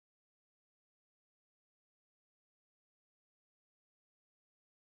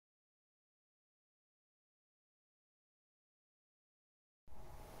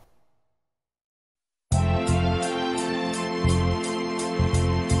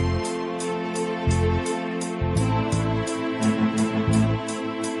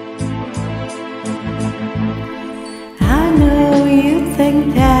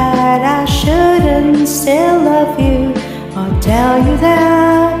still love you or tell you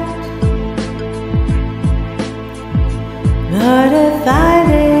that. But if I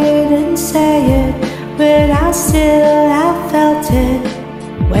didn't say it, would I still have felt it?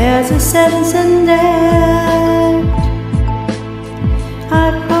 Where's the sense in that? I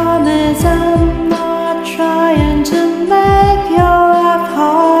promise I'm not trying to make your life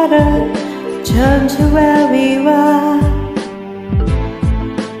harder. Turn to where we were.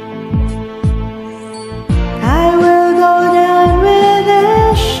 I will go down with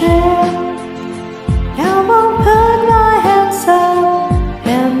a ship. I won't put my hands up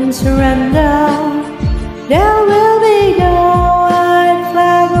and surrender. There will be no white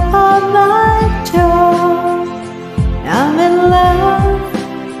flag upon my door. I'm in love,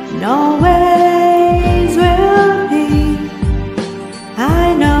 no ways will be. I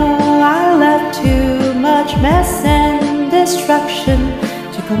know I left too much mess and destruction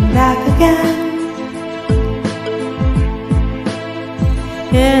to come back again.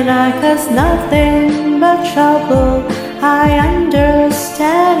 And I cause nothing but trouble. I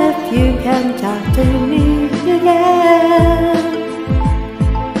understand if you can talk to me again.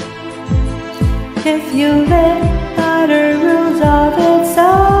 If you live by the rules of it's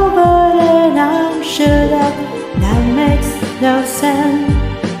over, then I'm sure that makes no sense.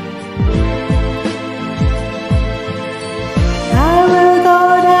 I will go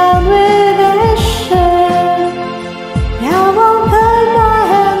down with a ship. I won't put my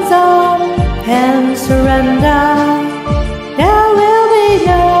hands up and surrender. There will be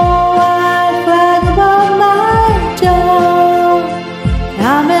no white flag above my door.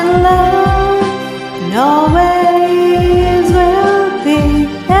 I'm in love, no ways will be.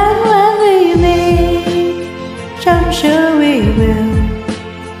 And when we meet, I'm sure we will.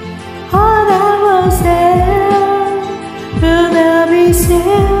 All that was there will never be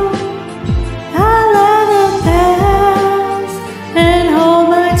still. I let it pass and hold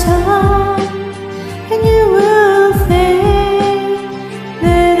my tongue, and you will think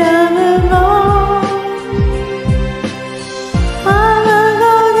that I'm alone. I will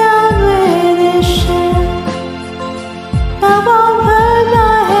go down with this ship. I won't put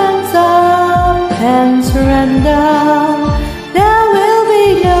my hands up and surrender.